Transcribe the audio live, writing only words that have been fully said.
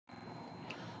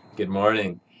Good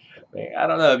morning. Man, I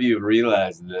don't know if you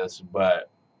realize this,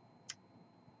 but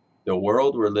the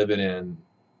world we're living in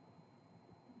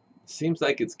seems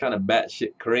like it's kind of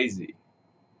batshit crazy.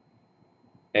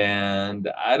 And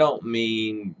I don't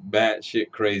mean batshit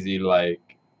crazy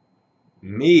like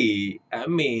me. I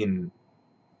mean,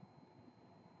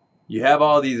 you have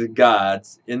all these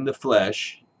gods in the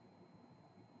flesh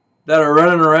that are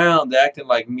running around acting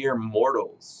like mere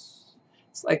mortals.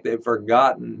 It's like they've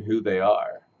forgotten who they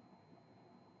are.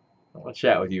 I want to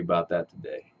chat with you about that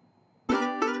today.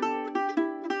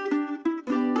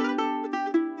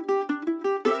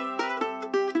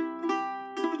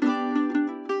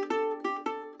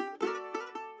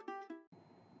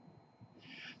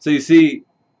 So you see,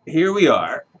 here we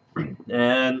are,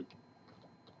 and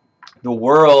the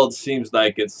world seems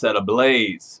like it's set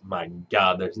ablaze. My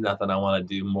God, there's nothing I want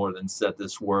to do more than set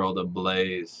this world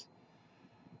ablaze.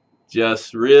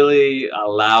 Just really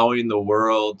allowing the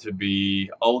world to be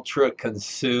ultra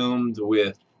consumed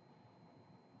with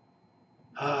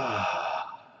the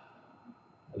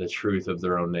truth of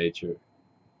their own nature.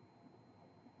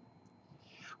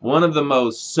 One of the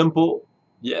most simple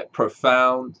yet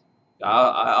profound,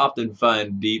 I often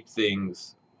find deep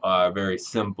things are very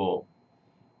simple.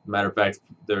 Matter of fact,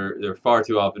 they're far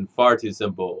too often far too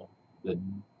simple. The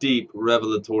deep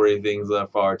revelatory things are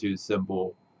far too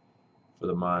simple for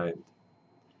the mind.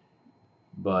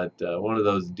 But one of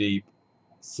those deep,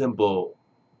 simple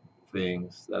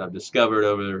things that I've discovered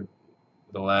over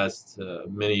the last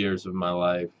many years of my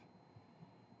life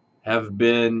have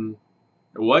been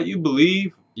what you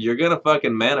believe, you're gonna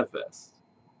fucking manifest.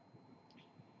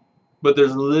 But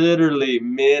there's literally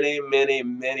many, many,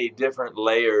 many different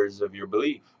layers of your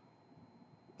belief.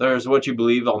 There's what you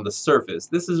believe on the surface.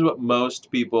 This is what most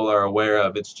people are aware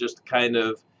of. It's just kind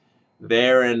of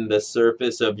there in the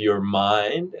surface of your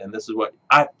mind, and this is what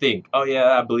I think. Oh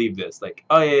yeah, I believe this. Like,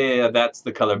 oh yeah, that's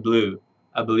the color blue.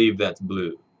 I believe that's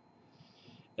blue.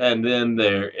 And then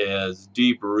there is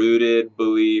deep-rooted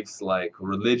beliefs like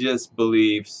religious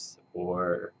beliefs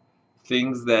or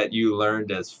things that you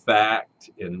learned as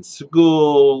fact in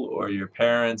school or your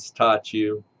parents taught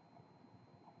you.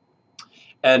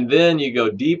 And then you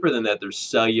go deeper than that, there's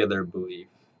cellular belief.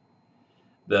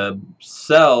 The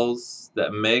cells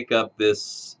that make up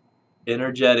this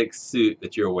energetic suit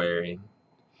that you're wearing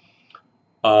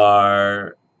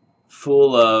are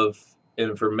full of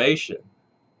information.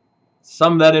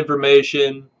 Some of that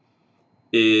information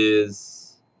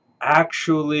is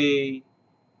actually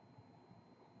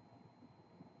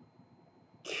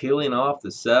killing off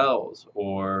the cells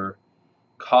or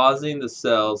causing the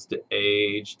cells to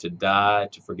age, to die,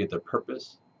 to forget their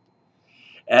purpose.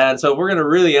 And so if we're going to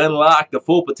really unlock the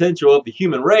full potential of the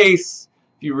human race,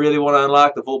 if you really want to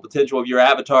unlock the full potential of your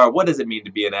avatar, what does it mean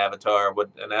to be an avatar?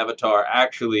 What an avatar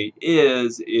actually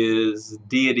is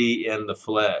deity in the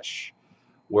flesh.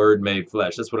 Word made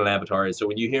flesh. That's what an avatar is. So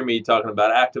when you hear me talking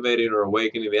about activating or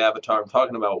awakening the avatar, I'm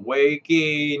talking about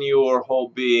waking your whole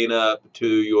being up to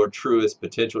your truest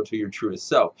potential, to your truest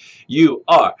self. You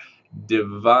are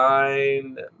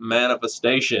divine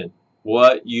manifestation.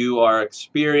 What you are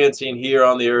experiencing here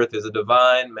on the earth is a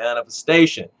divine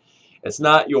manifestation. It's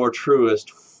not your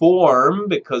truest form,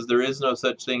 because there is no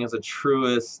such thing as a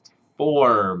truest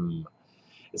form.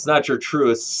 It's not your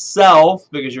truest self,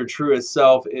 because your truest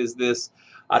self is this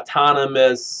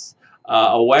autonomous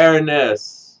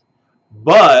awareness.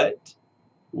 But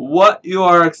what you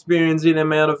are experiencing and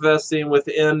manifesting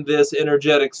within this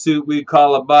energetic suit we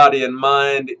call a body and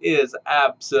mind is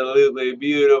absolutely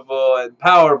beautiful and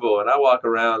powerful. And I walk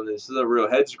around, this is a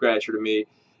real head scratcher to me.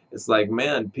 It's like,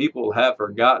 man, people have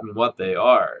forgotten what they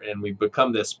are, and we've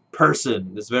become this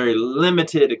person, this very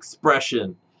limited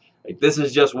expression. Like, this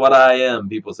is just what I am,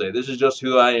 people say. This is just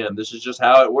who I am. This is just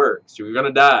how it works. You're going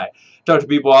to die. I talk to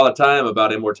people all the time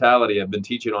about immortality. I've been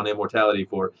teaching on immortality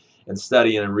and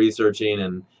studying and researching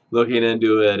and looking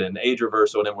into it, and age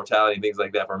reversal and immortality and things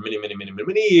like that for many, many, many, many,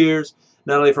 many years,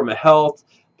 not only from a health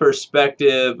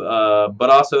perspective, but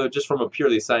also just from a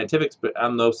purely scientific,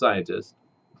 I'm no scientist,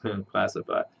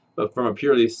 classified, but from a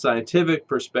purely scientific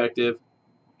perspective.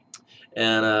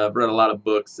 And I've read a lot of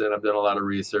books, and I've done a lot of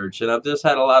research, and I've just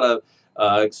had a lot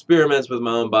of experiments with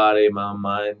my own body, my own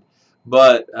mind.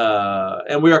 But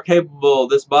and we are capable,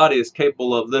 this body is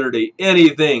capable of literally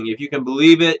anything. If you can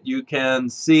believe it, you can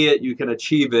see it, you can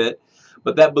achieve it.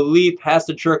 But that belief has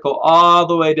to trickle all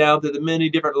the way down to the many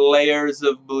different layers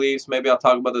of beliefs. Maybe I'll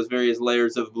talk about those various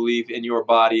layers of belief in your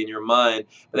body and your mind.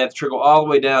 But they have to trickle all the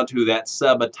way down to that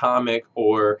subatomic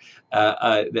or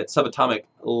that subatomic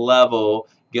level,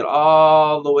 get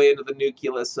all the way into the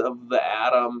nucleus of the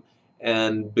atom,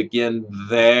 and begin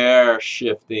their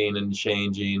shifting and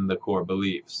changing the core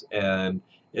beliefs. And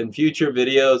in future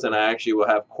videos, and I actually will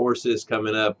have courses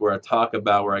coming up where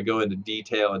I go into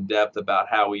detail and depth about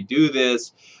how we do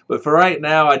this. But for right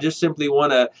now, I just simply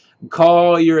want to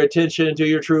call your attention to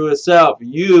your truest self.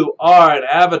 You are an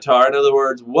avatar. In other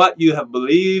words, what you have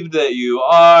believed that you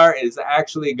are is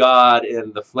actually God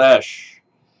in the flesh.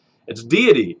 It's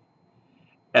deity.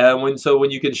 And when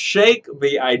you can shake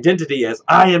the identity as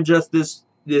I am just this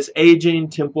aging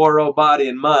temporal body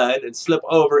and mind and slip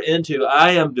over into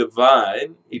I am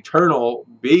divine, eternal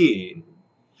being,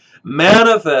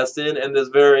 manifested in this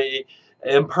very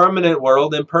impermanent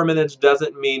world. Impermanence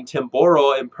doesn't mean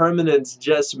temporal. Impermanence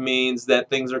just means that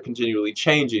things are continually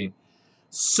changing.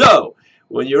 So,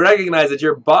 when you recognize that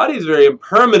your body is very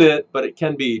impermanent, but it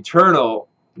can be eternal,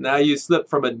 now you slip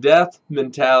from a death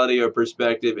mentality or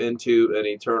perspective into an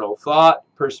eternal thought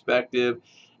perspective,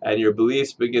 and your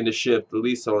beliefs begin to shift, at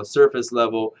least on a surface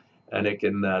level, and it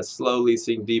can slowly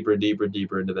sink deeper and deeper and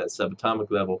deeper into that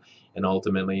subatomic level, and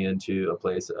ultimately into a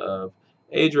place of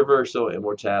age reversal,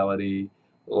 immortality,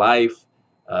 life,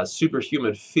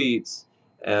 superhuman feats,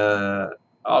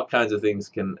 all kinds of things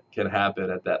can happen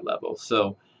at that level.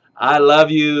 So I love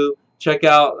you. Check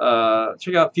out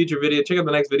future video. Check out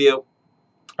the next video.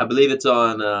 I believe it's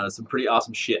on some pretty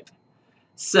awesome shit.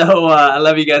 So I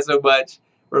love you guys so much.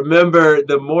 Remember,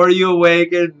 the more you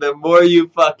awaken, the more you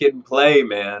fucking play,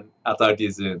 man. I'll talk to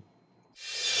you soon.